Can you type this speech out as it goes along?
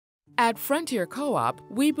At Frontier Co-op,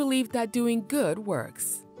 we believe that doing good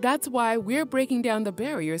works. That's why we're breaking down the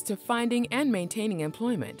barriers to finding and maintaining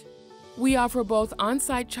employment. We offer both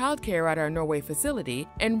on-site childcare at our Norway facility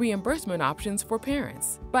and reimbursement options for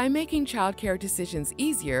parents. By making childcare decisions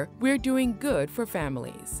easier, we're doing good for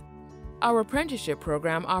families. Our apprenticeship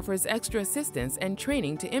program offers extra assistance and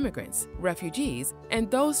training to immigrants, refugees, and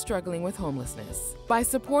those struggling with homelessness. By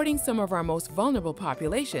supporting some of our most vulnerable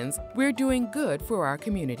populations, we're doing good for our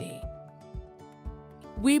community.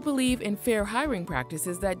 We believe in fair hiring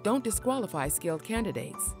practices that don't disqualify skilled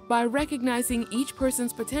candidates. By recognizing each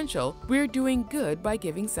person's potential, we're doing good by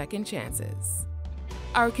giving second chances.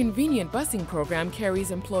 Our convenient busing program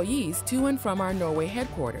carries employees to and from our Norway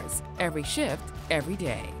headquarters, every shift, every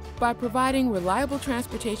day. By providing reliable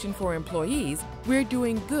transportation for employees, we're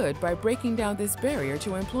doing good by breaking down this barrier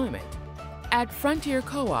to employment. At Frontier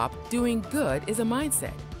Co-op, doing good is a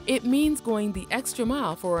mindset. It means going the extra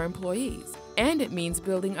mile for our employees. And it means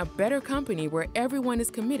building a better company where everyone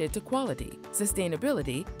is committed to quality,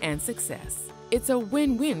 sustainability, and success. It's a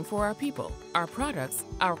win-win for our people, our products,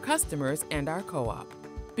 our customers, and our co-op.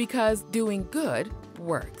 Because doing good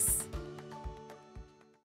works.